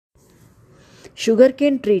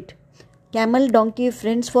Sugarcane treat. Camel, donkey,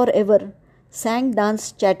 friends forever. Sang,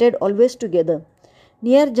 danced, chatted always together.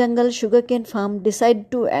 Near jungle, sugarcane farm, decide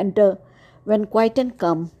to enter when quiet and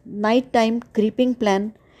calm. Night time, creeping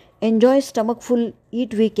plan. Enjoy stomach full,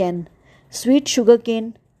 eat we can. Sweet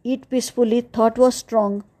sugarcane, eat peacefully, thought was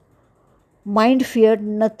strong. Mind feared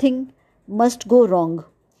nothing must go wrong.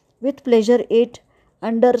 With pleasure ate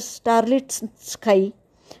under starlit sky.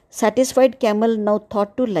 Satisfied camel now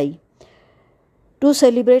thought to lie. To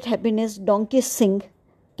celebrate happiness, donkey sing.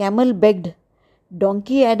 Camel begged.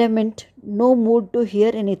 Donkey adamant, no mood to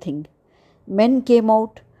hear anything. Men came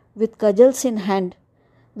out with cudgels in hand.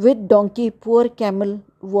 With donkey, poor camel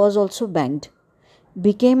was also banged.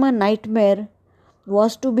 Became a nightmare,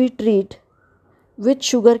 was to be treat. With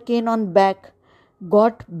sugarcane on back,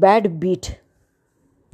 got bad beat.